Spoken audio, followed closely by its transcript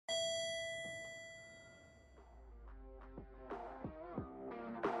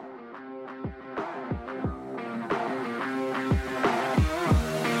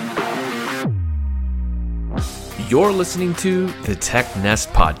You're listening to the Tech Nest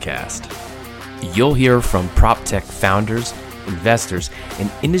Podcast. You'll hear from prop tech founders, investors, and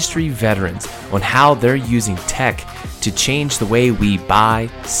industry veterans on how they're using tech to change the way we buy,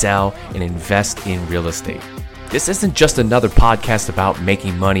 sell, and invest in real estate. This isn't just another podcast about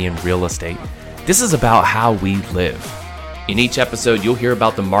making money in real estate. This is about how we live. In each episode, you'll hear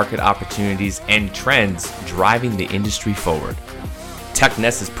about the market opportunities and trends driving the industry forward.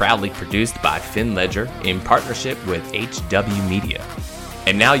 TechNest is proudly produced by FinLedger in partnership with HW Media.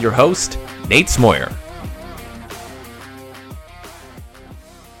 And now your host, Nate Smoyer.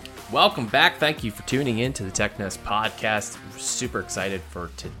 Welcome back. Thank you for tuning in to the TechNest Podcast. We're super excited for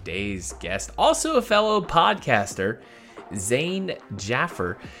today's guest, also a fellow podcaster, Zain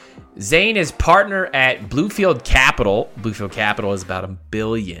Jaffer. Zain is partner at Bluefield Capital. Bluefield Capital is about $1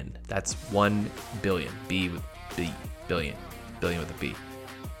 billion. That's 1 billion. B with B. Billion. Billion with a B.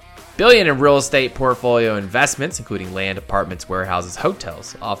 Billion in real estate portfolio investments, including land, apartments, warehouses,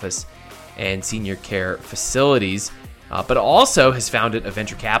 hotels, office, and senior care facilities. But also has founded a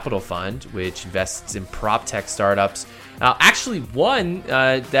venture capital fund, which invests in prop tech startups. Actually, one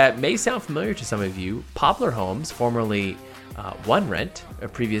that may sound familiar to some of you, Poplar Homes, formerly OneRent, a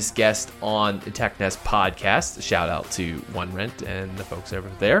previous guest on the TechNest Podcast. Shout out to OneRent and the folks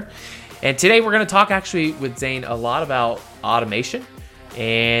over there. And today we're going to talk actually with Zain a lot about automation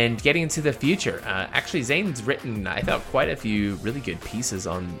and getting into the future. Actually, Zain's written, I thought, quite a few really good pieces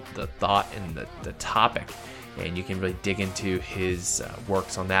on the thought and the topic. And you can really dig into his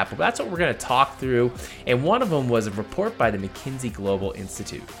works on that. But that's what we're going to talk through. And one of them was a report by the McKinsey Global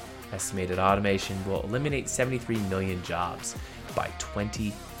Institute. Estimated automation will eliminate 73 million jobs by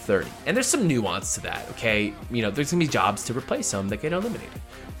 2030. And there's some nuance to that, okay? You know, there's going to be jobs to replace some that get eliminated.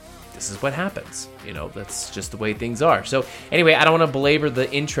 This is what happens. You know, that's just the way things are. So anyway, I don't want to belabor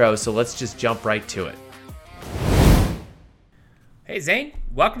the intro, so let's just jump right to it. Hey, Zain,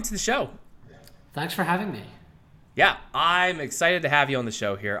 welcome to the show. Thanks for having me. Yeah, I'm excited to have you on the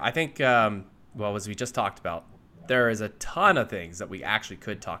show here. I think, well, as we just talked about, there is a ton of things that we actually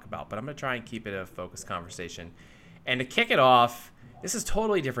could talk about, but I'm going to try and keep it a focused conversation. And to kick it off, this is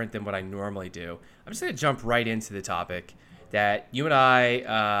totally different than what I normally do. I'm just going to jump right into the topic that you and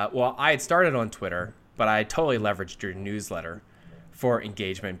I, well, I had started on Twitter, but I totally leveraged your newsletter for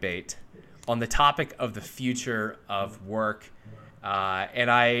engagement bait on the topic of the future of work.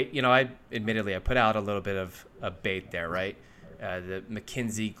 And I admittedly, I put out a little bit of a bait there, right? The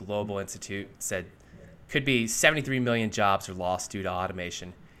McKinsey Global Institute said could be 73 million jobs are lost due to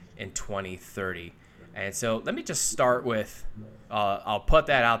automation in 2030. And so let me just start with, I'll put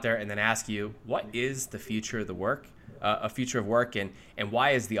that out there and then ask you, what is the future of the work? A future of work, and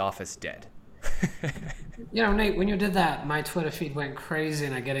why is the office dead? You know, Nate, when you did that, my Twitter feed went crazy,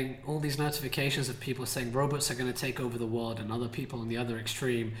 and I'm getting all these notifications of people saying robots are going to take over the world, and other people on the other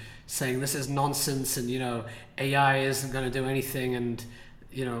extreme saying this is nonsense, and, you know, AI isn't going to do anything, and,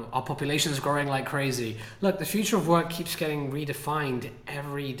 you know, our population is growing like crazy. Look, the future of work keeps getting redefined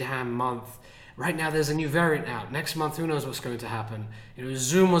every damn month. Right now, there's a new variant out. Next month, who knows what's going to happen? You know,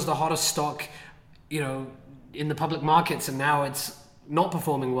 Zoom was the hottest stock, you know, in the public markets, and now it's not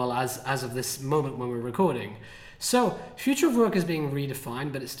performing well as of this moment when we're recording. So future of work is being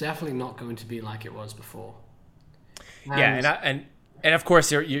redefined, but it's definitely not going to be like it was before. And of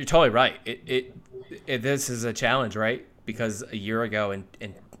course you're totally right. This is a challenge, right? Because a year ago and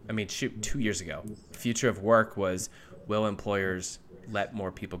 2 years ago, future of work was, will employers let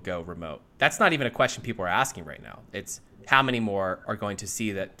more people go remote? That's not even a question people are asking right now. It's how many more are going to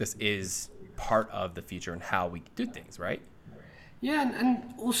see that this is part of the future and how we do things, right? Yeah,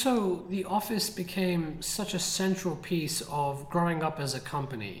 and also the office became such a central piece of growing up as a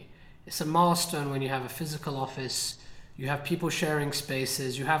company. It's a milestone when you have a physical office, you have people sharing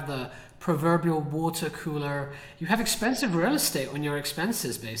spaces, you have the proverbial water cooler, you have expensive real estate on your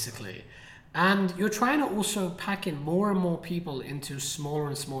expenses, basically. And you're trying to also pack in more and more people into smaller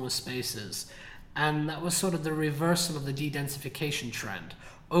and smaller spaces. And that was sort of the reversal of the de-densification trend.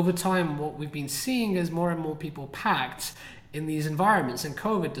 Over time, what we've been seeing is more and more people packed in these environments, and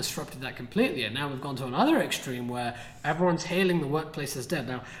COVID disrupted that completely. And now we've gone to another extreme where everyone's hailing the workplace as dead.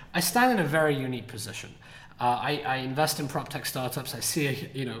 Now, I stand in a very unique position. I invest in prop tech startups. I see,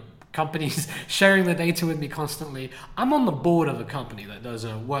 you know, companies sharing the data with me constantly. I'm on the board of a company that does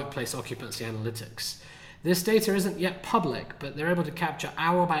workplace occupancy analytics. This data isn't yet public, but they're able to capture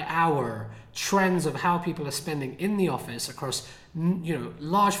hour by hour trends of how people are spending in the office across, you know,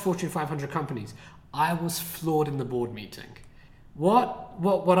 large Fortune 500 companies. I was floored in the board meeting. What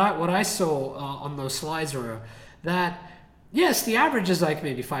I saw on those slides were that, yes, the average is like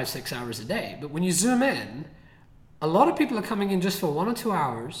maybe 5-6 hours a day, but when you zoom in, A lot of people are coming in just for 1 or 2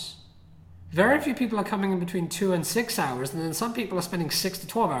 hours. Very few people are coming in between 2 and 6 hours, and then some people are spending 6 to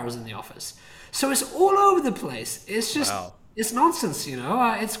 12 hours in the office. So it's all over the place. It's just, Wow. it's nonsense, you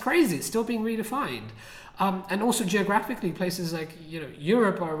know. It's crazy. It's still being redefined. And also geographically, places like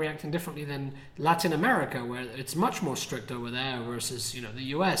Europe are reacting differently than Latin America, where it's much more strict over there versus the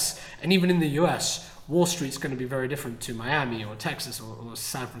US. And even in the US, Wall Street's going to be very different to Miami or Texas or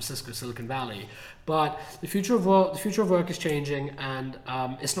San Francisco, Silicon Valley. But the future of work is changing, and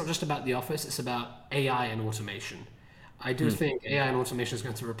it's not just about the office; it's about AI and automation. I do think AI and automation is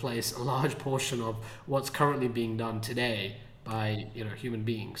going to replace a large portion of what's currently being done today by human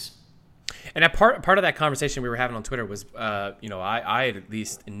beings. And a part of that conversation we were having on Twitter was, I at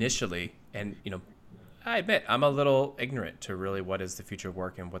least initially, and I admit I'm a little ignorant to really what is the future of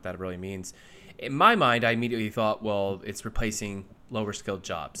work and what that really means. In my mind, I immediately thought, well, it's replacing lower skilled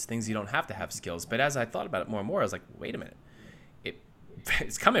jobs, things you don't have to have skills. But as I thought about it more and more, I was like, wait a minute,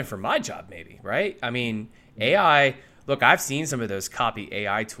 it's coming from my job, maybe, right? I mean, AI. Look, I've seen some of those copy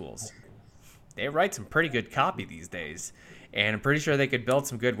AI tools. They write some pretty good copy these days. And I'm pretty sure they could build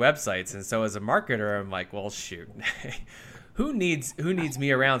some good websites. And so as a marketer, I'm like, well, shoot, who needs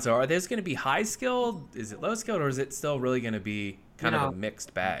me around? So are those going to be high skilled? Is it low skilled? Or is it still really going to be kind of a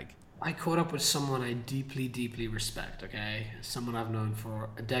mixed bag? I caught up with someone I deeply, deeply respect, okay? Someone I've known for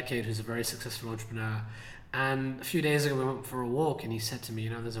a decade who's a very successful entrepreneur. And a few days ago, we went for a walk, and he said to me,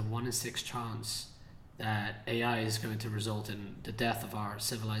 there's a 1 in 6 chance that AI is going to result in the death of our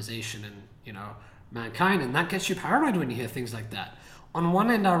civilization and, mankind. And that gets you paranoid when you hear things like that. On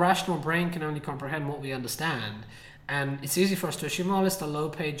one end, our rational brain can only comprehend what we understand. And it's easy for us to assume, it's the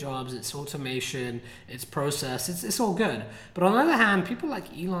low-paid jobs, it's automation, it's process, it's all good. But on the other hand, people like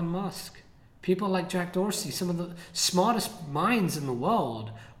Elon Musk, people like Jack Dorsey, some of the smartest minds in the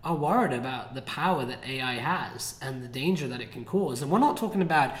world are worried about the power that AI has and the danger that it can cause. And we're not talking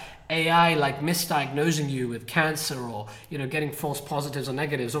about AI like misdiagnosing you with cancer or getting false positives or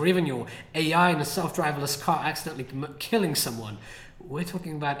negatives, or even your AI in a self-driverless car accidentally killing someone. We're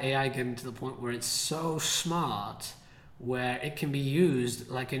talking about AI getting to the point where it's so smart where it can be used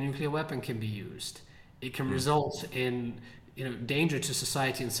like a nuclear weapon can be used. It can result in danger to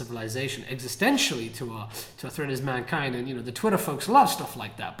society and civilization, existentially to a threat as mankind. And the Twitter folks love stuff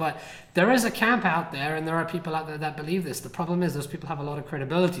like that. But there is a camp out there, and there are people out there that believe this. The problem is those people have a lot of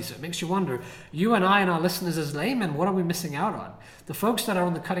credibility, so it makes you wonder, you and I and our listeners as laymen, what are we missing out on? The folks that are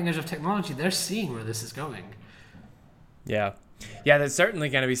on the cutting edge of technology, they're seeing where this is going. Yeah. Yeah, that's certainly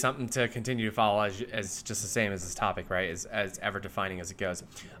going to be something to continue to follow as just the same as this topic, right? As ever defining as it goes.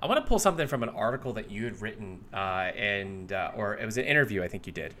 I want to pull something from an article that you had written, or it was an interview I think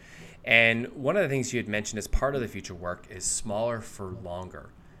you did. And one of the things you had mentioned as part of the future work is smaller for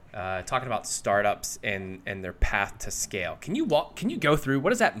longer. Talking about startups and their path to scale. Can you go through what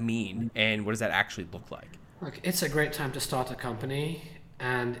does that mean and what does that actually look like? Look, it's a great time to start a company,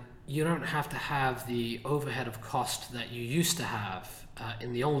 and you don't have to have the overhead of cost that you used to have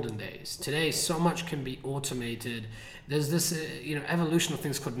in the olden days. Today, so much can be automated. There's this evolution of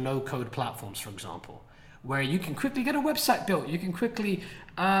things called no-code platforms, for example, where you can quickly get a website built. You can quickly,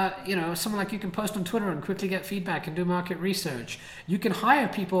 someone like you can post on Twitter and quickly get feedback and do market research. You can hire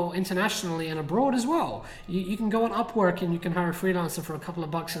people internationally and abroad as well. You can go on Upwork and you can hire a freelancer for a couple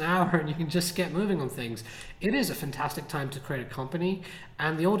of bucks an hour and you can just get moving on things. It is a fantastic time to create a company,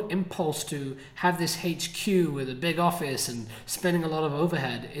 and the old impulse to have this HQ with a big office and spending a lot of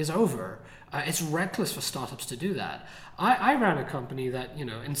overhead is over. It's reckless for startups to do that. I ran a company that,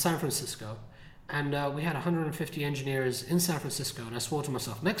 in San Francisco, and we had 150 engineers in San Francisco, and I swore to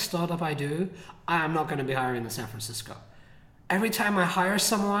myself, next startup I do, I am not going to be hiring in San Francisco. Every time I hire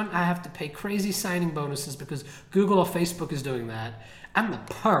someone, I have to pay crazy signing bonuses because Google or Facebook is doing that. And the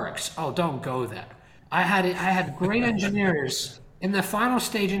perks, don't go there. I had great engineers in the final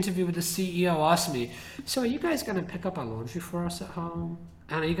stage interview with the CEO asked me, so are you guys going to pick up our laundry for us at home?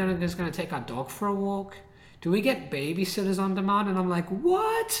 And are you guys going to take our dog for a walk? Do we get babysitters on demand? And I'm like,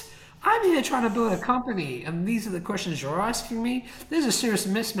 what? I'm here trying to build a company, and these are the questions you're asking me? There's a serious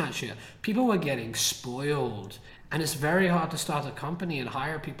mismatch here. People were getting spoiled, and it's very hard to start a company and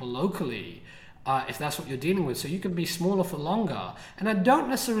hire people locally if that's what you're dealing with. So you can be smaller for longer. And I don't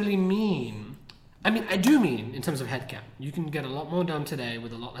necessarily mean, I do mean in terms of headcount. You can get a lot more done today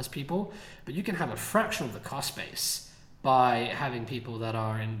with a lot less people, but you can have a fraction of the cost base by having people that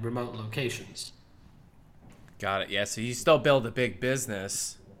are in remote locations. Got it. Yeah, so you still build a big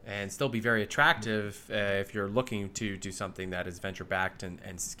business and still be very attractive if you're looking to do something that is venture backed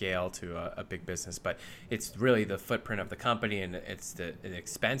and scale to a big business. But it's really the footprint of the company and it's the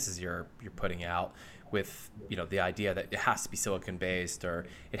expenses you're putting out, with, the idea that it has to be Silicon based, or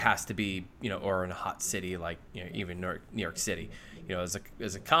it has to be, or in a hot city like, even New York City,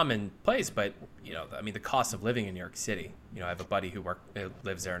 is a common place. But, the cost of living in New York City, I have a buddy who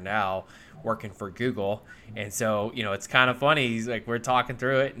lives there now working for Google. And so, it's kind of funny. He's like, we're talking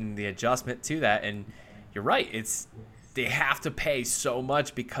through it and the adjustment to that. And you're right. They have to pay so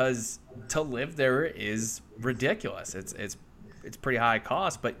much because to live there is ridiculous. It's pretty high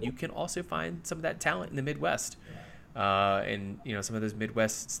cost, but you can also find some of that talent in the Midwest. And some of those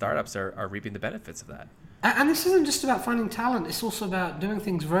Midwest startups are reaping the benefits of that. And this isn't just about finding talent. It's also about doing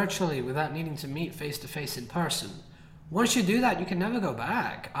things virtually without needing to meet face to face in person. Once you do that, you can never go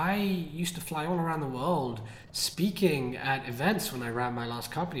back. I used to fly all around the world speaking at events when I ran my last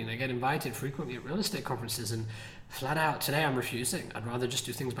company, and I get invited frequently at real estate conferences, and flat out today I'm refusing. I'd rather just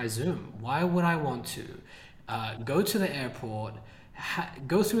do things by Zoom. Why would I want to go to the airport,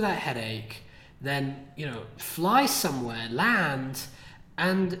 go through that headache, then fly somewhere, land,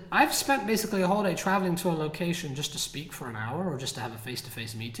 and I've spent basically a whole day traveling to a location just to speak for an hour or just to have a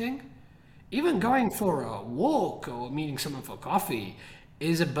face-to-face meeting. Even going for a walk or meeting someone for coffee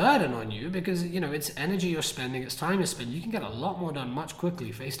is a burden on you because, it's energy you're spending, it's time you're spending. You can get a lot more done much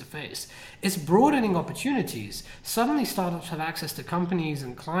quickly face to face. It's broadening opportunities. Suddenly startups have access to companies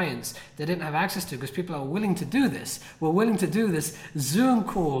and clients they didn't have access to because people are willing to do this. We're willing to do this Zoom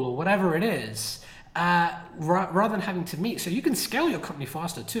call or whatever it is. Rather than having to meet. So you can scale your company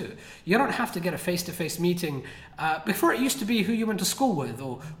faster too. You don't have to get a face-to-face meeting. Before it used to be who you went to school with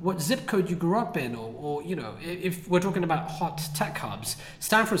or what zip code you grew up in or if we're talking about hot tech hubs,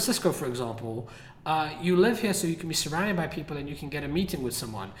 San Francisco, for example, you live here so you can be surrounded by people and you can get a meeting with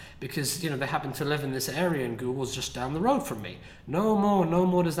someone because, they happen to live in this area and Google's just down the road from me. No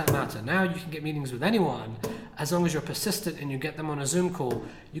more does that matter. Now you can get meetings with anyone as long as you're persistent and you get them on a Zoom call.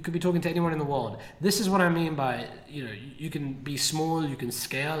 You could be talking to anyone in the world. This is what I mean by, you can be small, you can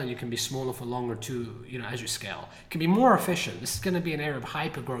scale, and you can be smaller for longer too, as you scale. It can be more efficient. This is going to be an area of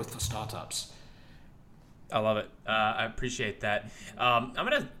hyper growth for startups. I love it. I appreciate that.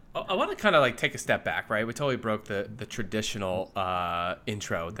 I want to kind of take a step back, right? We totally broke the traditional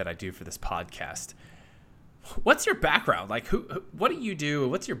intro that I do for this podcast. What's your background? What do you do?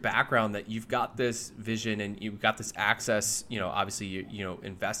 What's your background that you've got this vision and you've got this access, obviously,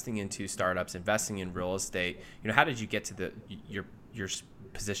 investing into startups, investing in real estate, how did you get to your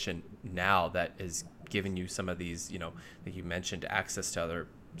position now that has given you some of these, that you mentioned, access to other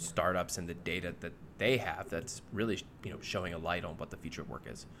startups and the data that they have that's really, showing a light on what the future of work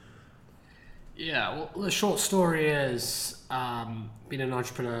is? Yeah, well, the short story is been an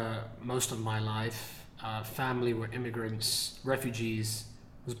entrepreneur most of my life. Family were immigrants, refugees,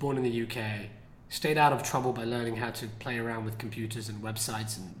 was born in the UK, stayed out of trouble by learning how to play around with computers and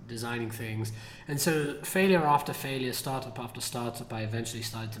websites and designing things. And so failure after failure, startup after startup, I eventually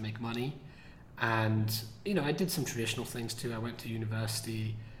started to make money. And, I did some traditional things too. I went to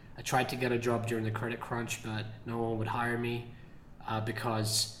university. I tried to get a job during the credit crunch, but no one would hire me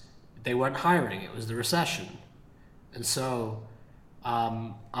because they weren't hiring. It was the recession. And so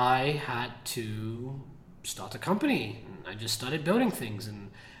I had to start a company. I just started building things. And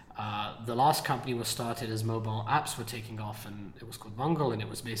the last company was started as mobile apps were taking off, and it was called Bungle, and it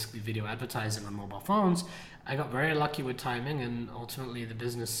was basically video advertising on mobile phones. I got very lucky with timing, and ultimately the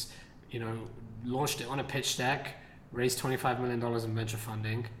business, launched it on a pitch deck, raised $25 million in venture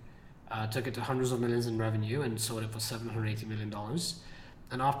funding, took it to hundreds of millions in revenue, and sold it for $780 million.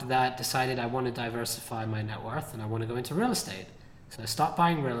 And after that, decided I want to diversify my net worth, and I want to go into real estate. So I start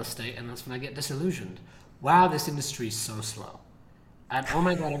buying real estate, and that's when I get disillusioned. Wow, this industry is so slow. And oh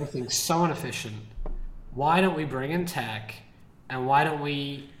my God, everything's so inefficient. Why don't we bring in tech? And why don't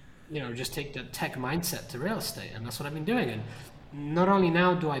we, just take the tech mindset to real estate? And that's what I've been doing. And not only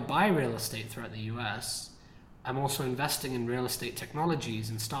now do I buy real estate throughout the US, I'm also investing in real estate technologies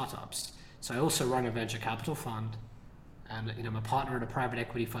and startups. So I also run a venture capital fund. And I'm a partner at a private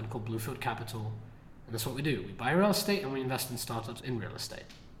equity fund called Bluefield Capital. And that's what we do. We buy real estate and we invest in startups in real estate.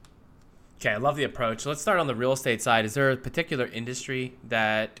 Okay, I love the approach. Let's start on the real estate side. Is there a particular industry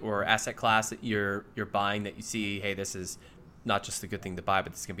or asset class that you're buying that you see, hey, this is not just a good thing to buy,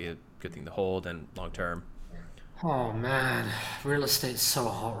 but this can be a good thing to hold and long term? Oh man, real estate's so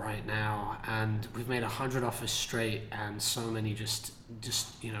hot right now, and we've made 100 offers straight, and so many just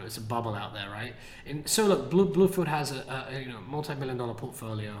it's a bubble out there, right? And so look, Bluefield has a multi-billion-dollar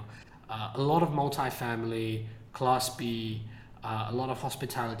portfolio, a lot of multifamily, Class B, a lot of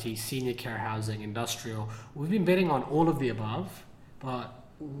hospitality, senior care housing, industrial. We've been bidding on all of the above, but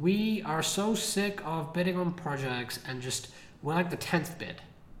we are so sick of bidding on projects and we're like the 10th bid,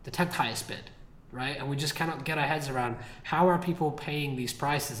 the 10th highest bid. right? And we just cannot get our heads around how are people paying these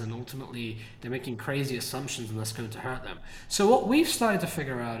prices, and ultimately they're making crazy assumptions and that's going to hurt them. So what we've started to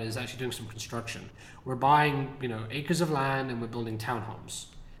figure out is actually doing some construction. We're buying, acres of land and we're building townhomes.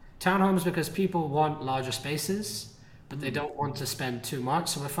 Townhomes because people want larger spaces, but they don't want to spend too much.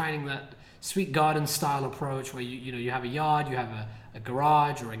 So we're finding that sweet garden style approach where you have a yard, you have a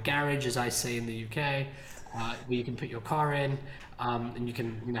garage or a garage, as I say in the UK, where you can put your car in, and you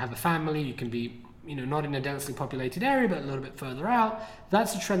can have a family. You can be not in a densely populated area, but a little bit further out.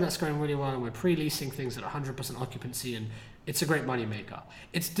 That's a trend that's going really well, and we're pre-leasing things at 100% occupancy, and it's a great money maker.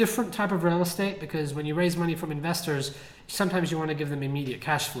 It's different type of real estate because when you raise money from investors, sometimes you want to give them immediate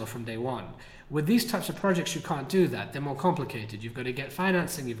cash flow from day one. With these types of projects, you can't do that. They're more complicated. You've got to get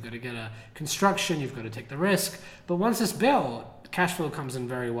financing, you've got to get a construction, you've got to take the risk. But once it's built, cash flow comes in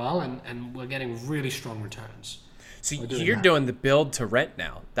very well, and we're getting really strong returns. So you're doing the build to rent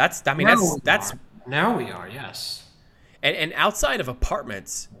now. Now we are, yes. And outside of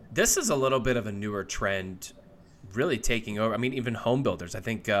apartments, this is a little bit of a newer trend really taking over. I mean, even home builders. I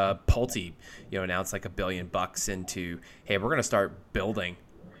think Pulte, announced like $1 billion into, hey, we're going to start building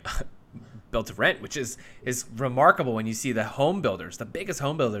build to rent, which is remarkable when you see the home builders, the biggest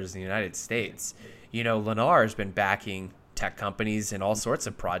home builders in the United States. Lennar has been backing tech companies and all sorts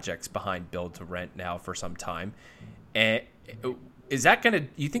of projects behind build to rent now for some time. And is that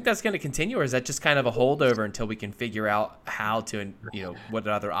you think that's going to continue, or is that just kind of a holdover until we can figure out how to, what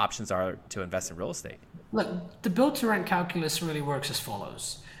other options are to invest in real estate? Look, the build to rent calculus really works as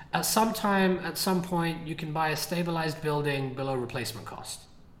follows. At some point, you can buy a stabilized building below replacement cost.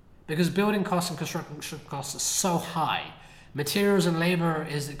 Because building costs and construction costs are so high. Materials and labor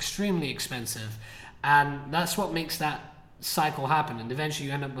is extremely expensive. And that's what makes that cycle happen. And eventually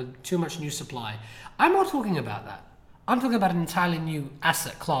you end up with too much new supply. I'm not talking about that. I'm talking about an entirely new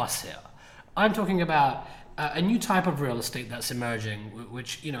asset class here. I'm talking about a new type of real estate that's emerging,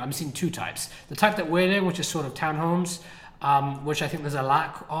 which, I'm seeing two types. The type that we're in, which is sort of townhomes, which I think there's a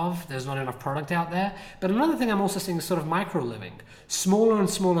lack of. There's not enough product out there. But another thing I'm also seeing is sort of micro living. Smaller and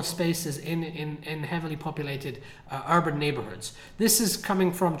smaller spaces in heavily populated urban neighborhoods. This is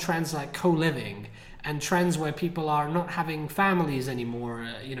coming from trends like co-living and trends where people are not having families anymore.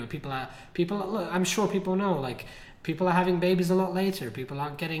 Look, I'm sure people know, like, people are having babies a lot later. People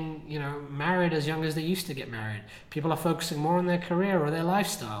aren't getting, married as young as they used to get married. People are focusing more on their career or their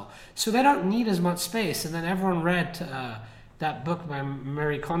lifestyle. So they don't need as much space. And then everyone read that book by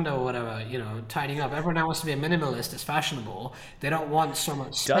Marie Kondo or whatever, tidying up. Everyone now wants to be a minimalist. It's fashionable. They don't want so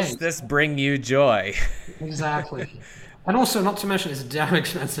much space. Does this bring you joy? Exactly. And also, not to mention, it's damn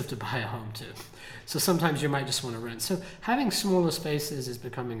expensive to buy a home too. So sometimes you might just want to rent. So having smaller spaces is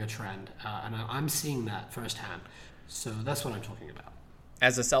becoming a trend. And I'm seeing that firsthand. So that's what I'm talking about.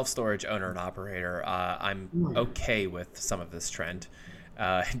 As a self-storage owner and operator, I'm okay with some of this trend.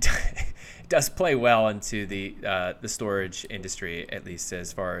 It does play well into the storage industry, at least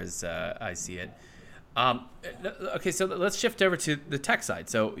as far as I see it. Okay, so let's shift over to the tech side.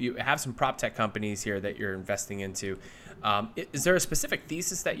 So you have some prop tech companies here that you're investing into. Is there a specific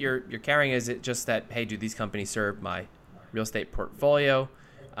thesis that you're carrying? Is it just that, hey, do these companies serve my real estate portfolio?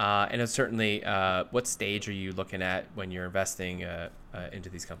 And it's certainly, what stage are you looking at when you're investing into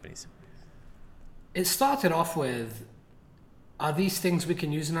these companies? It started off with, are these things we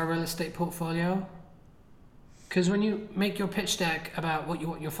can use in our real estate portfolio? Because when you make your pitch deck about what you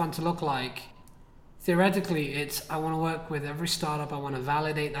want your fund to look like, theoretically it's, I want to work with every startup, I want to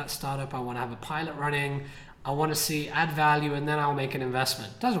validate that startup, I want to have a pilot running, I want to add value, and then I'll make an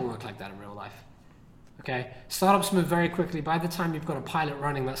investment. It doesn't work like that in real life. Okay, startups move very quickly. By the time you've got a pilot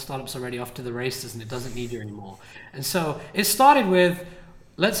running, that startup's already off to the races and it doesn't need you anymore. And so it started with,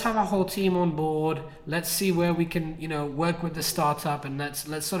 let's have a whole team on board. Let's see where we can, work with the startup, and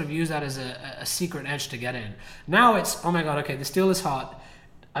let's sort of use that as a secret edge to get in. Now it's, oh my God, okay, this deal is hot.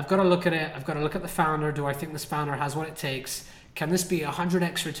 I've got to look at it. I've got to look at the founder. Do I think this founder has what it takes? Can this be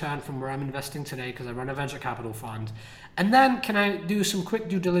 100x return from where I'm investing today because I run a venture capital fund? And then can I do some quick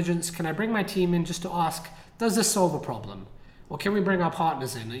due diligence? Can I bring my team in just to ask, does this solve a problem? Or can we bring our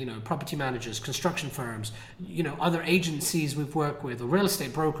partners in, property managers, construction firms, other agencies we've worked with, or real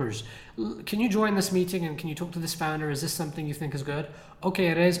estate brokers? Can you join this meeting and can you talk to this founder? Is this something you think is good? Okay,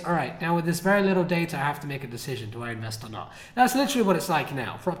 it is. All right. Now with this very little data, I have to make a decision. Do I invest or not? That's literally what it's like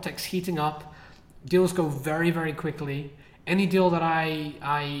now. PropTech's heating up. Deals go very, very quickly. Any deal that I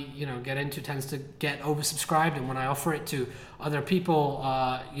get into tends to get oversubscribed, and when I offer it to other people,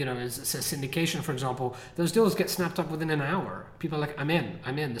 as a syndication, for example, those deals get snapped up within an hour. People are like, I'm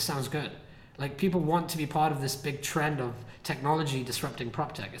in, this sounds good. Like people want to be part of this big trend of technology disrupting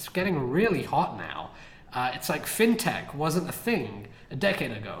prop tech. It's getting really hot now. It's like fintech wasn't a thing a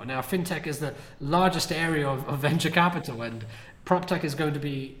decade ago. Now fintech is the largest area of venture capital, and prop tech is going to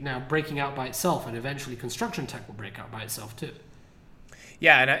be now breaking out by itself, and eventually construction tech will break out by itself too.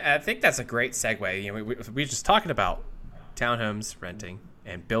 Yeah, and I think that's a great segue. You know, we were just talking about townhomes renting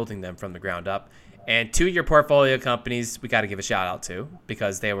and building them from the ground up. And two of your portfolio companies we got to give a shout out to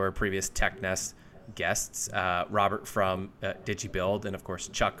because they were previous TechNest guests, Robert from DigiBuild and, of course,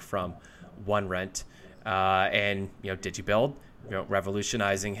 Chuck from OneRent. And, DigiBuild,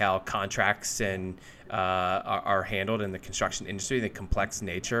 revolutionizing how contracts and are handled in the construction industry, the complex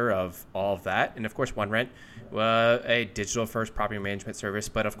nature of all of that. And, of course, OneRent, a digital-first property management service.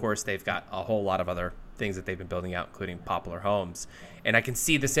 But, of course, they've got a whole lot of other things that they've been building out, including Poplar Homes. And I can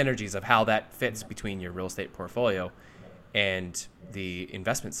see the synergies of how that fits between your real estate portfolio and the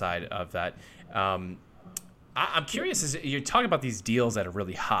investment side of that. I'm curious, as you're talking about these deals that are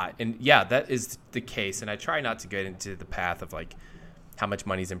really hot, and yeah, that is the case. And I try not to get into the path of like how much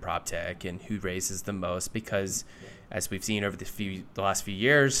money's in prop tech and who raises the most, because as we've seen over the last few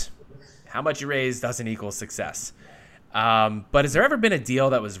years, how much you raise doesn't equal success. But has there ever been a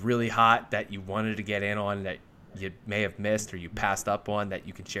deal that was really hot that you wanted to get in on that you may have missed or you passed up on that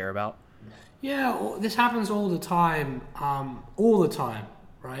you can share about? Yeah, this happens all the time,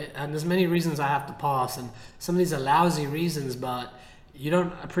 right? And there's many reasons I have to pass, and some of these are lousy reasons, but you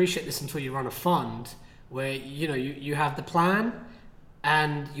don't appreciate this until you run a fund where, you have the plan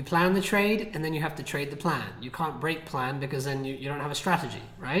and you plan the trade, and then you have to trade the plan. You can't break plan because then you don't have a strategy,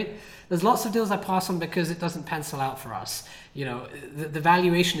 right? There's lots of deals I pass on because it doesn't pencil out for us. The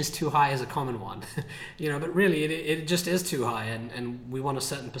valuation is too high is a common one, but really it just is too high, and we want a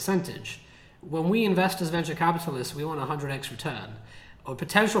certain percentage. When we invest as venture capitalists, we want 100x return or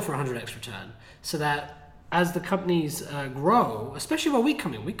potential for 100x return, so that as the companies grow, especially where we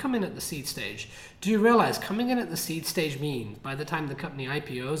come in at the seed stage. Do you realize coming in at the seed stage means by the time the company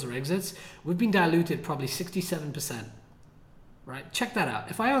IPOs or exits, we've been diluted probably 67%, right? Check that out.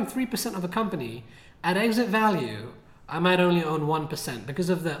 If I own 3% of a company, at exit value, I might only own 1% because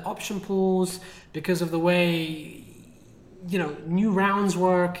of the option pools, because of the way, new rounds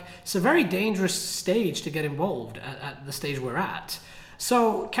work. It's a very dangerous stage to get involved at the stage we're at.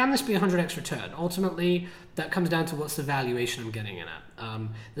 So can this be 100x return? Ultimately, that comes down to what's the valuation I'm getting in at.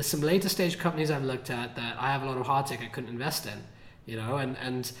 There's some later stage companies I've looked at that I have a lot of heartache I couldn't invest in,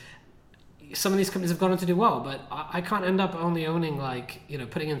 and some of these companies have gone on to do well, but I can't end up only owning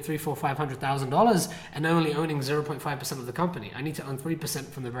putting in $300,000-$500,000 and only owning 0.5% of the company. I need to own 3%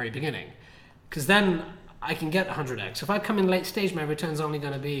 from the very beginning, because then I can get 100x. If I come in late stage, my return's only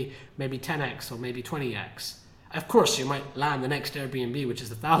going to be maybe 10x or maybe 20x. Of course, you might land the next Airbnb, which is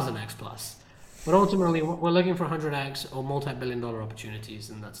 1,000x plus. But ultimately, we're looking for 100x or multi-billion-dollar opportunities,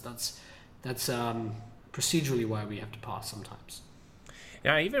 and that's procedurally why we have to pass sometimes.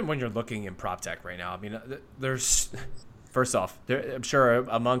 Yeah, even when you're looking in prop tech right now, I mean, there's first off, I'm sure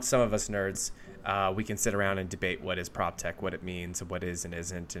amongst some of us nerds, we can sit around and debate what is prop tech, what it means, what is and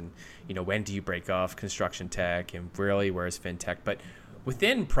isn't, and when do you break off construction tech, and really where is fintech, but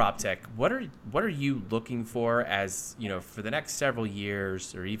within prop tech, what are you looking for as, for the next several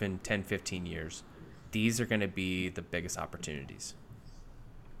years or even 10, 15 years? These are going to be the biggest opportunities.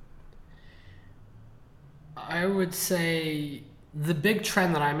 I would say the big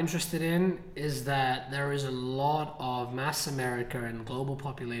trend that I'm interested in is that there is a lot of mass America and global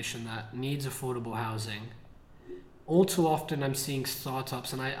population that needs affordable housing. All too often I'm seeing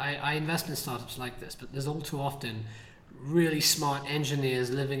startups, and I invest in startups like this, but there's all too often really smart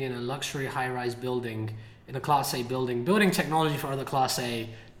engineers living in a luxury high-rise building, in a Class A building, building technology for other Class A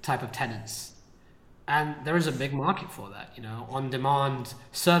type of tenants. And there is a big market for that, on-demand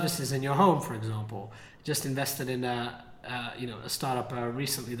services in your home, for example. Just invested in a startup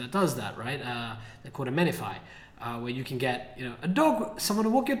recently that does that, right? They're called Amenify, where you can get, someone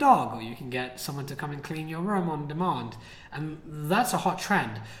to walk your dog, or you can get someone to come and clean your room on demand. And that's a hot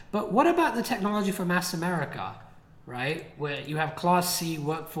trend. But what about the technology for mass America? Right, where you have Class C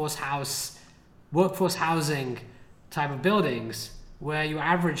workforce housing type of buildings, where your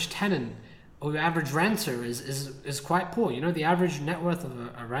average tenant or your average renter is quite poor. The average net worth of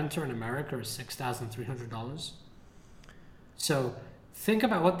a renter in America is $6,300. So think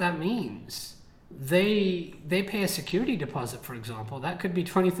about what that means. They pay a security deposit, for example. That could be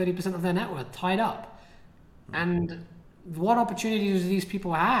 20-30% of their net worth tied up. And what opportunities do these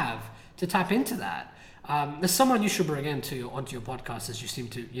people have to tap into that? There's someone you should bring onto your podcast, as you seem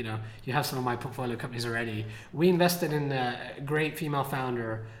to, you have some of my portfolio companies already. We invested in a great female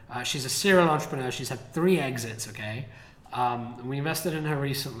founder. She's a serial entrepreneur. She's had 3 exits, okay? We invested in her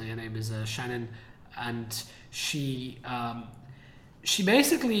recently. Her name is Shannon, and she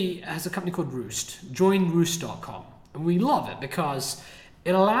basically has a company called Roost. Join Roost.com. And we love it because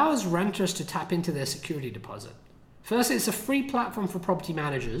it allows renters to tap into their security deposit. Firstly, it's a free platform for property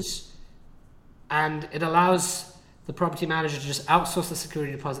managers, and it allows the property manager to just outsource the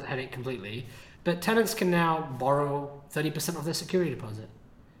security deposit headache completely. But tenants can now borrow 30% of their security deposit,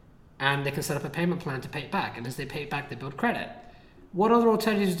 and they can set up a payment plan to pay it back. And as they pay it back, they build credit. What other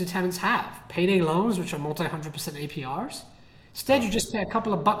alternatives do tenants have? Payday loans, which are multi-100% APRs. Instead, you just pay a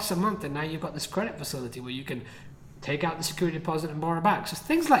couple of bucks a month, and now you've got this credit facility where you can take out the security deposit and borrow back. So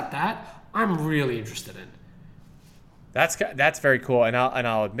things like that, I'm really interested in. That's very cool, and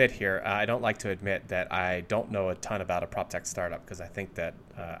I'll admit here, I don't like to admit that I don't know a ton about a prop tech startup, because I think that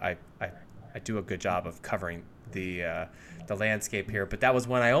I do a good job of covering the landscape here. But that was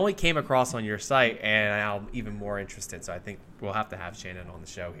one I only came across on your site, and I'm even more interested. So I think we'll have to have Shannon on the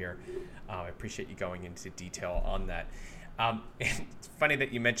show here. I appreciate you going into detail on that. It's funny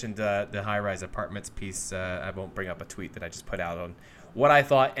that you mentioned the high-rise apartments piece. I won't bring up a tweet that I just put out on what I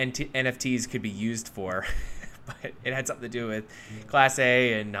thought NFTs could be used for, but it had something to do with Class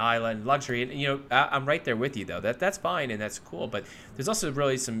A and high-end luxury. And I'm right there with you, though. That's fine and that's cool, but there's also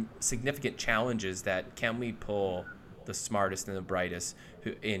really some significant challenges that can we pull the smartest and the brightest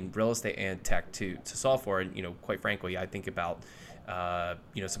in real estate and tech to solve for. And quite frankly, I think about some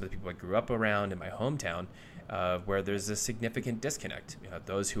of the people I grew up around in my hometown. Where there's a significant disconnect.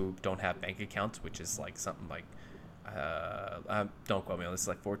 Those who don't have bank accounts, which is like something like, don't quote me on this,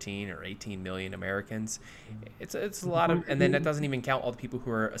 like 14 or 18 million Americans. It's a lot of, and then that doesn't even count all the people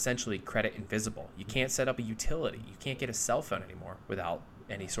who are essentially credit invisible. You can't set up a utility. You can't get a cell phone anymore without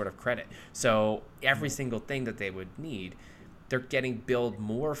any sort of credit. So every single thing that they would need, they're getting billed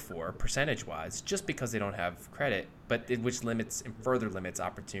more for percentage-wise just because they don't have credit, but which limits and further limits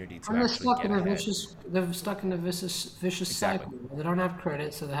opportunity to actually get ahead. They're stuck in a vicious cycle. They don't have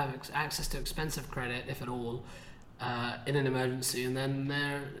credit, so they have access to expensive credit, if at all, in an emergency, and then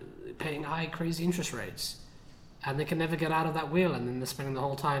they're paying high, crazy interest rates, and they can never get out of that wheel, and then they're spending the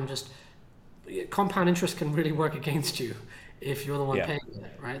whole time just... Compound interest can really work against you if you're the one paying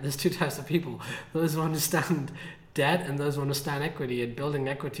it, right? There's 2 types of people. Those who understand debt and those who understand equity, and building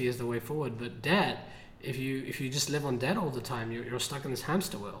equity is the way forward. But debt, if you just live on debt all the time, you're stuck in this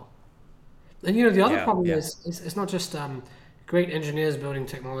hamster wheel. And the other problem is it's not just great engineers building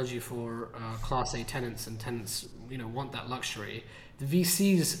technology for Class A tenants, and tenants want that luxury. The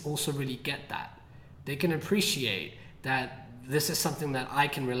VCs also really get that. They can appreciate that this is something that I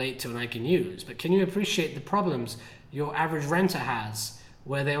can relate to and I can use. But can you appreciate the problems your average renter has,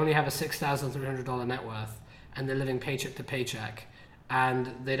 where they only have a $6,300 net worth, and they're living paycheck to paycheck,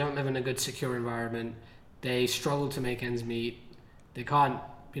 and they don't live in a good, secure environment. They struggle to make ends meet. They can't,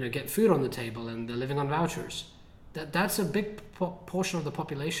 get food on the table, and they're living on vouchers. That's a big portion of the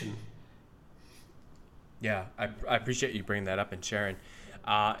population. Yeah, I appreciate you bringing that up and sharing.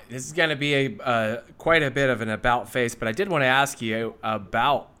 This is going to be quite a bit of an about face, but I did want to ask you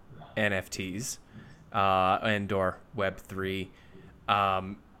about NFTs and or Web3.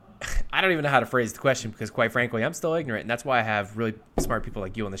 I don't even know how to phrase the question, because quite frankly, I'm still ignorant, and that's why I have really smart people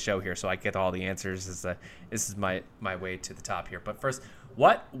like you on the show here, so I get all the answers. This is my way to the top here. But first,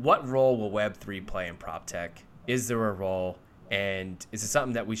 what role will Web3 play in prop tech? Is there a role, and is it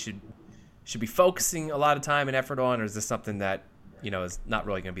something that we should be focusing a lot of time and effort on, or is this something that is not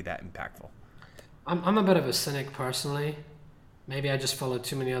really going to be that impactful? I'm a bit of a cynic personally. Maybe I just follow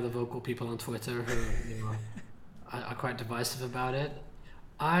too many other vocal people on Twitter who are quite divisive about it.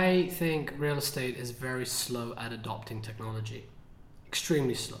 I think real estate is very slow at adopting technology,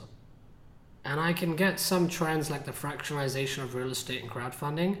 extremely slow. And I can get some trends like the fractionalization of real estate and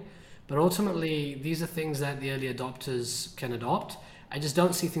crowdfunding, but ultimately these are things that the early adopters can adopt. I just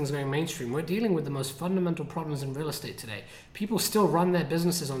don't see things going mainstream. We're dealing with the most fundamental problems in real estate today. People still run their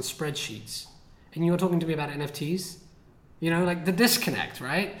businesses on spreadsheets. And you're talking to me about NFTs? Like the disconnect,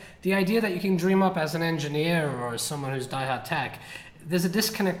 right? The idea that you can dream up as an engineer or as someone who's diehard tech, there's a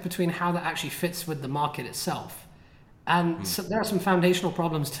disconnect between how that actually fits with the market itself. And so there are some foundational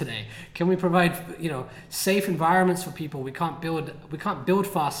problems today. Can we provide, safe environments for people? We can't build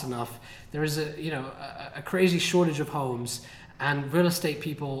fast enough. There is a crazy shortage of homes, and real estate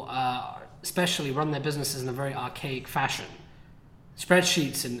people especially run their businesses in a very archaic fashion.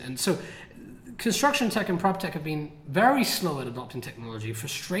 Spreadsheets and so construction tech and prop tech have been very slow at adopting technology,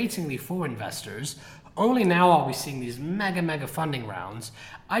 frustratingly for investors. Only now are we seeing these mega funding rounds.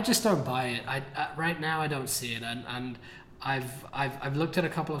 I just don't buy it. Right now I don't see it, and I've looked at a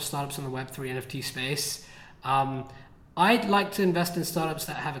couple of startups in the Web3 NFT space. I'd like to invest in startups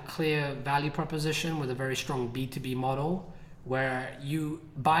that have a clear value proposition with a very strong B2B model, where you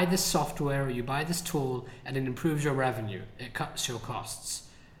buy this software or you buy this tool and it improves your revenue. It cuts your costs.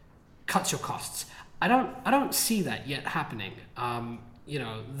 I don't see that yet happening.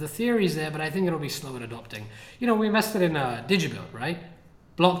 The theory's there, but I think it'll be slow in adopting. We invested in Digibuild, right?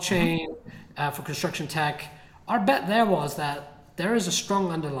 Blockchain for construction tech. Our bet there was that there is a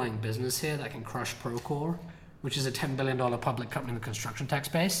strong underlying business here that can crush Procore, which is a $10 billion public company in the construction tech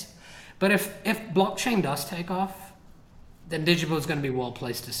space. But if blockchain does take off, then Digibuild is going to be well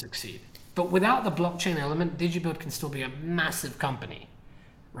placed to succeed. But without the blockchain element, Digibuild can still be a massive company,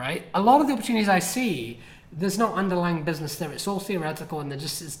 right? A lot of the opportunities I see, there's no underlying business there. It's all theoretical, and there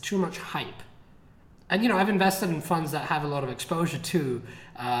just is too much hype. And I've invested in funds that have a lot of exposure to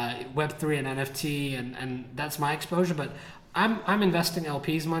Web3 and NFT, and that's my exposure. But I'm investing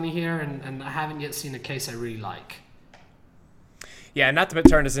LP's money here, and I haven't yet seen a case I really like. Yeah, not to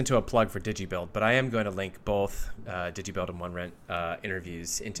turn this into a plug for Digibuild, but I am going to link both Digibuild and OneRent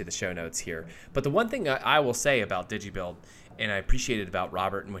interviews into the show notes here. But the one thing I will say about Digibuild, and I appreciated about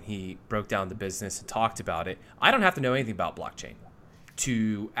Robert when he broke down the business and talked about it, I don't have to know anything about blockchain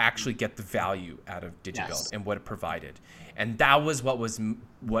to actually get the value out of Digibuild. Yes. And what it provided. And that was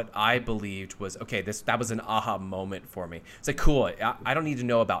what I believed was, okay, that was an aha moment for me. It's like, cool, I don't need to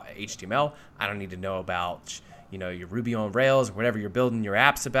know about HTML. I don't need to know about your Ruby on Rails or whatever you're building your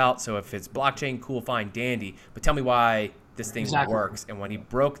apps about. So if it's blockchain, cool, fine, dandy. But tell me why this thing works. And when he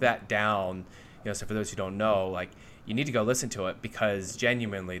broke that down, so for those who don't know, like, you need to go listen to it, because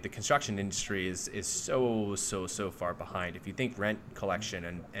genuinely the construction industry is so far behind. If you think rent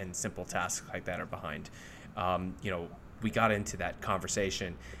collection and simple tasks like that are behind, we got into that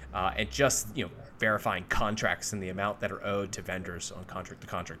conversation and just verifying contracts and the amount that are owed to vendors on contract to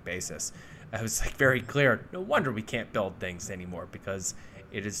contract basis. I was like very clear. No wonder we can't build things anymore, because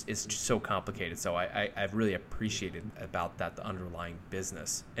it's just so complicated. So I've really appreciated about that, the underlying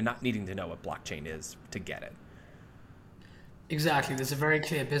business, and not needing to know what blockchain is to get it. Exactly. There's a very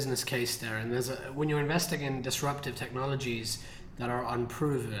clear business case there, and when you're investing in disruptive technologies that are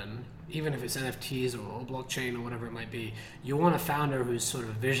unproven, even if it's NFTs or blockchain or whatever it might be, you want a founder who's sort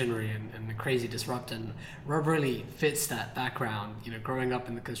of visionary and a crazy disruptor. And Rob really fits that background. Growing up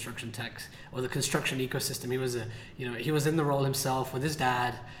in the construction tech or the construction ecosystem, he was in the role himself with his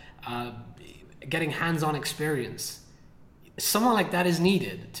dad, getting hands-on experience. Someone like that is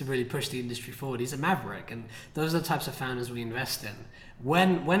needed to really push the industry forward. He's a maverick, and those are the types of founders we invest in.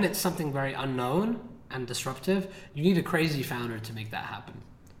 When it's something very unknown and disruptive, you need a crazy founder to make that happen.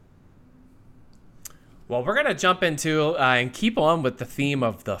 Well, we're going to jump into and keep on with the theme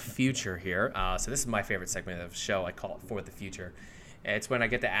of the future here. So this is my favorite segment of the show. I call it For the Future. It's when I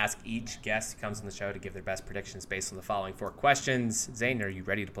get to ask each guest who comes on the show to give their best predictions based on the following 4 questions. Zane, are you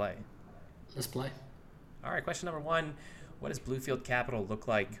ready to play? Let's play. All right, question number 1. What does Bluefield Capital look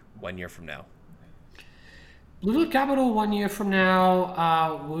like 1 year from now? Bluefield Capital 1 year from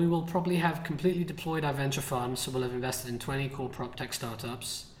now, we will probably have completely deployed our venture fund. So we'll have invested in 20 core prop tech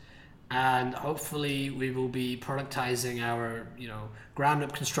startups. And hopefully we will be productizing our, ground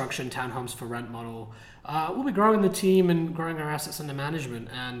up construction townhomes for rent model. We'll be growing the team and growing our assets under management.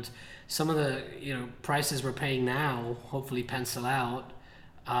 And some of the, prices we're paying now hopefully pencil out.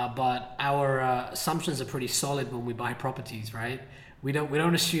 But our assumptions are pretty solid when we buy properties, right? We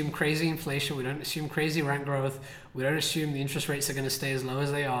don't assume crazy inflation. We don't assume crazy rent growth. We don't assume the interest rates are going to stay as low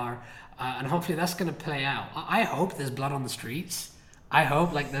as they are. And hopefully that's going to play out. I hope there's blood on the streets. I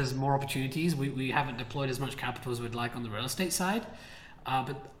hope there's more opportunities. We haven't deployed as much capital as we'd like on the real estate side.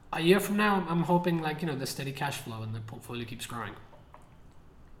 But a year from now, I'm hoping the steady cash flow and the portfolio keeps growing.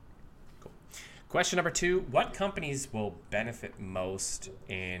 Question number 2, what companies will benefit most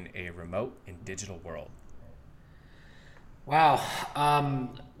in a remote and digital world? Wow.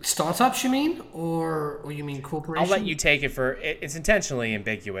 Startups, you mean? Or you mean corporations? I'll let you take it it's intentionally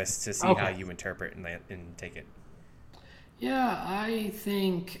ambiguous to see how you interpret and take it. Yeah, I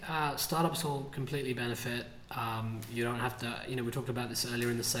think startups will completely benefit. You don't have to, we talked about this earlier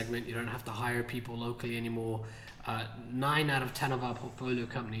in the segment, you don't have to hire people locally anymore. 9 out of 10 of our portfolio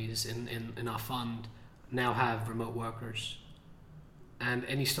companies in our fund now have remote workers. And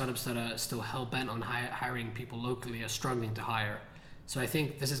any startups that are still hell-bent on hiring people locally are struggling to hire. So I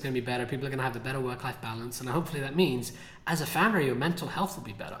think this is going to be better. People are going to have the better work-life balance. And hopefully that means, as a founder, your mental health will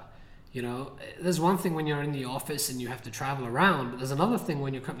be better. You know, there's one thing when you're in the office and you have to travel around, but there's another thing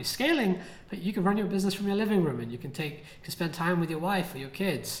when your company's scaling that you can run your business from your living room and you can spend time with your wife or your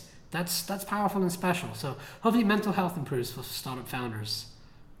kids. That's powerful and special. So hopefully mental health improves for startup founders.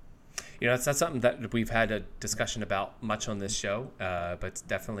 You know, it's not something that we've had a discussion about much on this show, but it's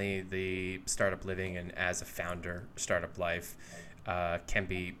definitely the startup living and as a founder, startup life can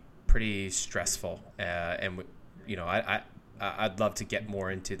be pretty stressful. And you know, I'd love to get more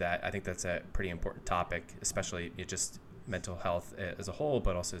into that. I think that's a pretty important topic, especially just mental health as a whole,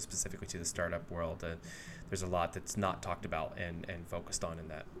 but also specifically to the startup world. There's a lot that's not talked about and focused on in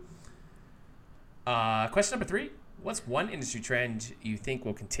that. Question number 3. What's one industry trend you think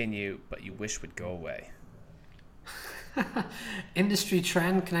will continue, but you wish would go away? Industry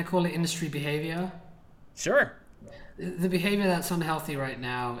trend? Can I call it industry behavior? Sure. The behavior that's unhealthy right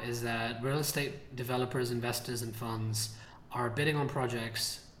now is that real estate developers, investors, and funds are bidding on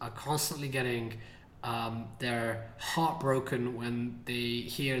projects, are constantly getting their heart broken when they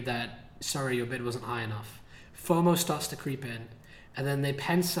hear that, sorry, your bid wasn't high enough. FOMO starts to creep in, and then they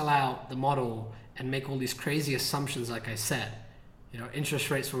pencil out the model and make all these crazy assumptions, like I said. You know, interest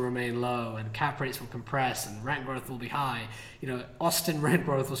rates will remain low and cap rates will compress and rent growth will be high. You know, Austin rent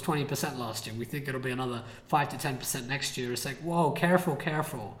growth was 20% last year. We think it'll be another 5 to 10% next year. It's like, whoa,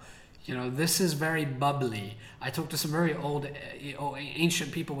 careful. You know, this is very bubbly. I talked to some very old,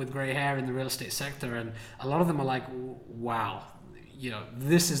 ancient people with gray hair in the real estate sector, and a lot of them are like, wow, you know,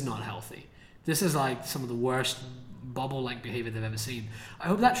 this is not healthy. This is like some of the worst bubble-like behavior they've ever seen. I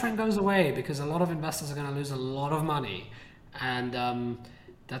hope that trend goes away because a lot of investors are going to lose a lot of money, and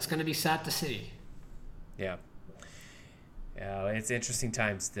that's going to be sad to see. Yeah. It's interesting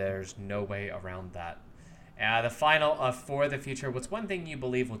times. There's no way around that. The final for the future, what's one thing you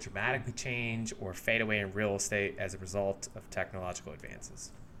believe will dramatically change or fade away in real estate as a result of technological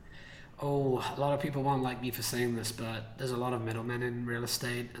advances? Oh, a lot of people won't like me for saying this, but there's a lot of middlemen in real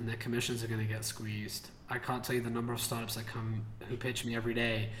estate and their commissions are going to get squeezed. I can't tell you the number of startups that come who pitch me every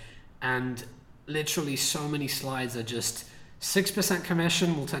day, and literally so many slides are just 6%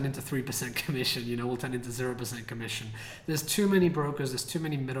 commission will turn into 3% commission, you know, will turn into 0% commission. There's too many brokers, there's too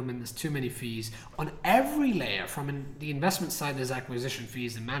many middlemen, there's too many fees. On every layer, from the investment side, there's acquisition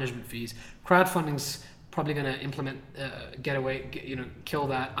fees and management fees. Crowdfunding's probably going to kill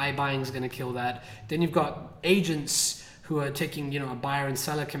that. iBuying's going to kill that. Then you've got agents who are taking, a buyer and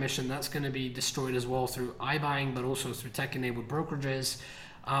seller commission. That's going to be destroyed as well through iBuying, but also through tech-enabled brokerages.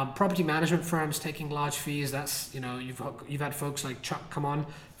 Property management firms taking large fees. That's, you've had folks like Chuck come on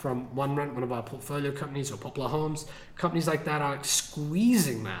from OneRent, one of our portfolio companies, or Poplar Homes. Companies like that are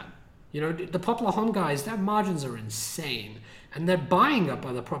squeezing that. The Poplar Home guys, their margins are insane, and they're buying up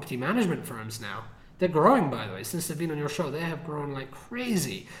other property management firms now. They're growing, by the way. Since they've been on your show, they have grown like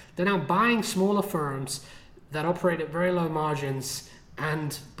crazy. They're now buying smaller firms that operate at very low margins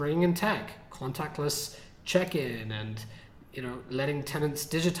and bringing in tech, contactless check-in, and letting tenants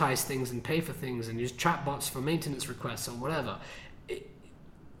digitize things and pay for things and use chatbots for maintenance requests or whatever.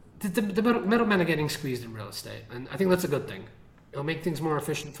 The middlemen are getting squeezed in real estate, and I think that's a good thing. It'll make things more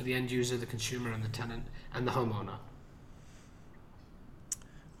efficient for the end user, the consumer, and the tenant, and the homeowner.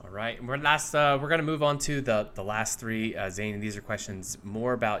 All right, we're going to move on to the last three. Zane, these are questions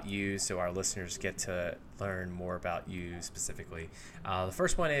more about you, so our listeners get to learn more about you specifically. The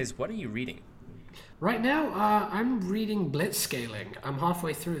first one is, what are you reading? Right now, I'm reading Blitzscaling. I'm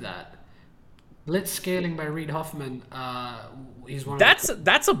halfway through that. Blitzscaling by Reid Hoffman. He's one.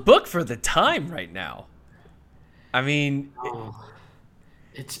 That's a book for the time right now. I mean,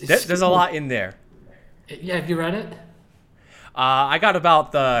 there's a lot in there. Yeah, have you read it? I got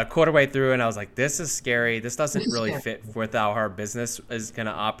about the quarter way through, and I was like, "This is scary. This doesn't really fit with how our business is going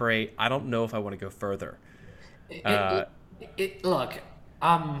to operate. I don't know if I want to go further." Look,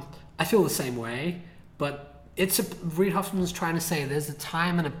 I feel the same way, but Reid Hoffman's trying to say there's a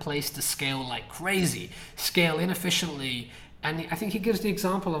time and a place to scale like crazy, scale inefficiently. And I think he gives the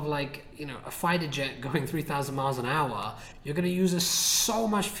example of a fighter jet going 3,000 miles an hour. You're going to use so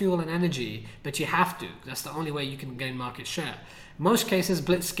much fuel and energy, but you have to. That's the only way you can gain market share. Most cases,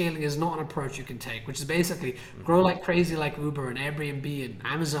 blitzscaling is not an approach you can take, which is basically grow like crazy like Uber and Airbnb and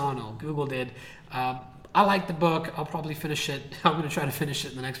Amazon or Google did. I like the book. I'll probably finish it. I'm going to try to finish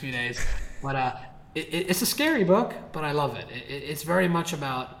it in the next few days. But it's a scary book, but I love it. It's very much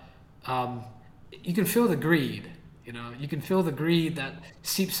about, you can feel the greed. You know, you can feel the greed that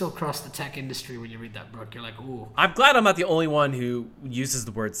seeps across the tech industry when you read that book. You're like, ooh. I'm glad I'm not the only one who uses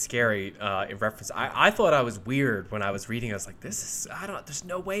the word scary in reference. I thought I was weird when I was reading. I was like, there's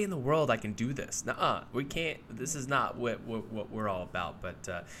no way in the world I can do this. Nuh-uh, we can't. This is not what we're all about.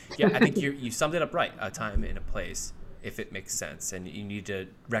 But yeah, I think you summed it up right. A time and a place, if it makes sense. And you need to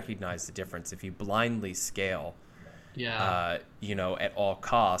recognize the difference. If you blindly scale, at all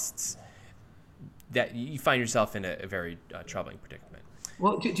costs, that you find yourself in a very troubling predicament.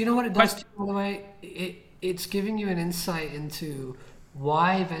 Well, do you know what it does to you, by the way? It's giving you an insight into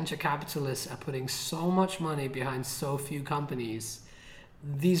why venture capitalists are putting so much money behind so few companies.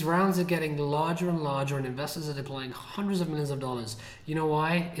 These rounds are getting larger and larger, and investors are deploying hundreds of millions of dollars. You know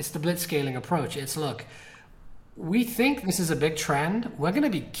why? It's the blitzscaling approach. It's, look, we think this is a big trend. We're going to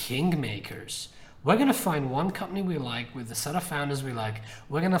be kingmakers. We're going to find one company we like with a set of founders we like.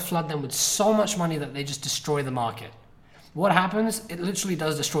 We're going to flood them with so much money that they just destroy the market. What happens? It literally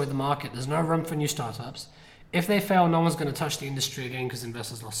does destroy the market. There's no room for new startups. If they fail, no one's going to touch the industry again because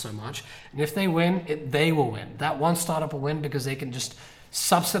investors lost so much. And if they win, they will win. That one startup will win because they can just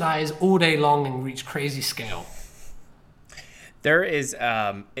subsidize all day long and reach crazy scale. There is,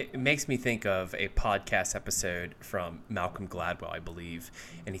 it makes me think of a podcast episode from Malcolm Gladwell, I believe,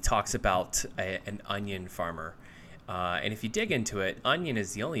 and he talks about an onion farmer. And if you dig into it, onion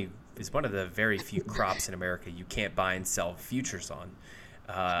is one of the very few crops in America you can't buy and sell futures on.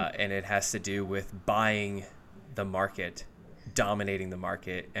 And it has to do with buying the market, dominating the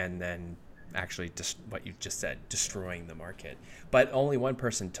market, and then actually just what you just said, destroying the market. But only one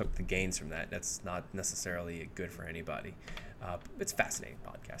person took the gains from that. That's not necessarily good for anybody. It's a fascinating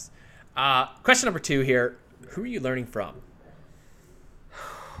podcast. Question number 2 here. Who are you learning from?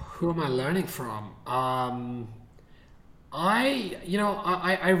 Who am I learning from? I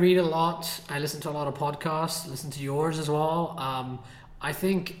read a lot. I listen to a lot of podcasts, listen to yours as well. I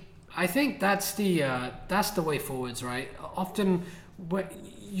think that's the way forwards, right? Often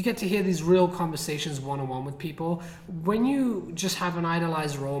you get to hear these real conversations one-on-one with people. When you just have an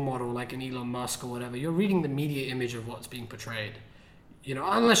idolized role model like an Elon Musk or whatever, you're reading the media image of what's being portrayed. You know,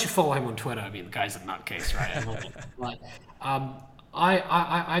 unless you follow him on Twitter. I mean, the guy's a nutcase, right? But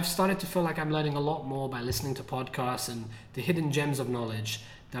I've started to feel like I'm learning a lot more by listening to podcasts and the hidden gems of knowledge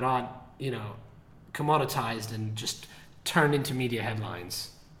that aren't, commoditized and just turned into media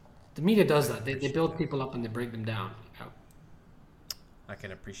headlines. The media does that. They build people up and they break them down. I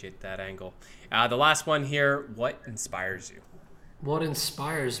can appreciate that angle. The last one here, what inspires you? What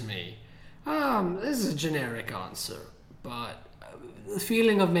inspires me? This is a generic answer, but the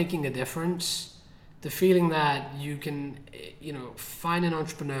feeling of making a difference, the feeling that you can, find an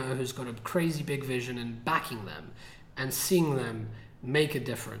entrepreneur who's got a crazy big vision and backing them and seeing them make a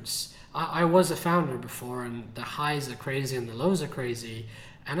difference. I was a founder before, and the highs are crazy and the lows are crazy.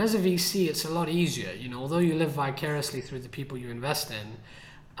 And as a VC, it's a lot easier. Although you live vicariously through the people you invest in,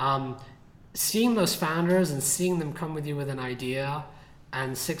 seeing those founders and seeing them come with you with an idea,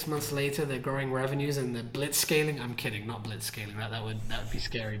 and 6 months later they're growing revenues and they're blitzscaling. I'm kidding, not blitzscaling. That would be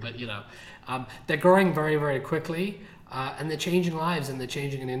scary. But they're growing very, very quickly, and they're changing lives and they're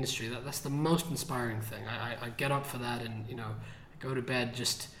changing an industry. That's the most inspiring thing. I get up for that, and I go to bed.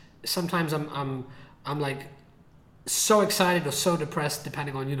 Just sometimes I'm like so excited or so depressed,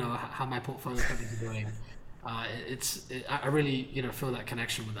 depending on how my portfolio companies are doing. I really feel that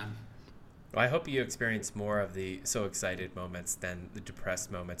connection with them. Well, I hope you experience more of the so excited moments than the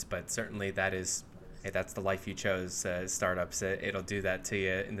depressed moments, but certainly that's the life you chose. Startups, it'll do that to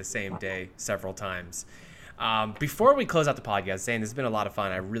you in the same day several times. Before we close out the podcast, Zane, this has been a lot of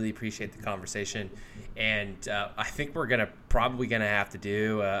fun. I really appreciate the conversation, and I think we're probably gonna have to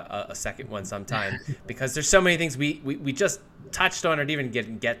do a second one sometime because there's so many things we just touched on or didn't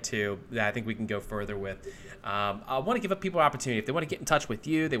even get to that I think we can go further with. I want to give people an opportunity. If they want to get in touch with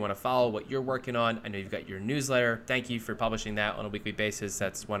you, they want to follow what you're working on. I know you've got your newsletter. Thank you for publishing that on a weekly basis.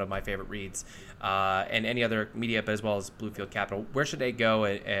 That's one of my favorite reads. And any other media, but as well as Bluefield Capital. Where should they go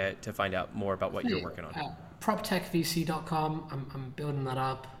to find out more about what you're working on? PropTechVC.com. I'm building that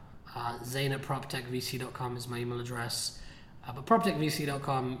up. Zane at PropTechVC.com is my email address. But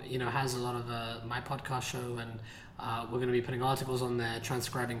PropTechVC.com, has a lot of my podcast show, and we're going to be putting articles on there,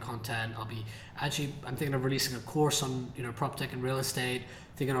 transcribing content. I'm thinking of releasing a course on, PropTech and real estate.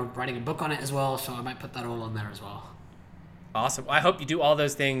 Thinking of writing a book on it as well, so I might put that all on there as well. Awesome. I hope you do all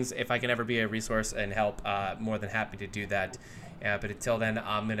those things. If I can ever be a resource and help, more than happy to do that. But until then,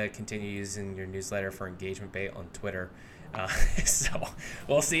 I'm going to continue using your newsletter for engagement bait on Twitter. So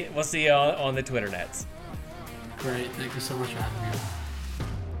we'll see you on the Twitter nets. Great. Thank you so much for having me.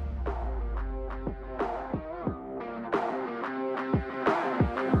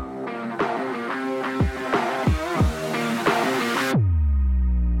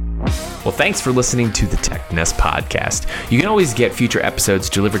 Well, thanks for listening to the TechNest podcast. You can always get future episodes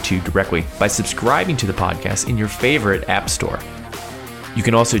delivered to you directly by subscribing to the podcast in your favorite app store. You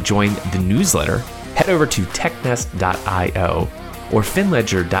can also join the newsletter. Head over to technest.io or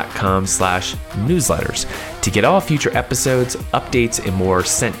finledger.com/newsletters to get all future episodes, updates, and more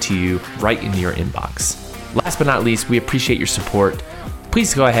sent to you right in your inbox. Last but not least, we appreciate your support.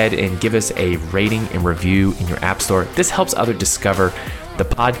 Please go ahead and give us a rating and review in your app store. This helps others discover the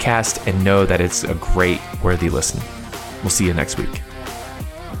podcast and know that it's a great, worthy listen. We'll see you next week.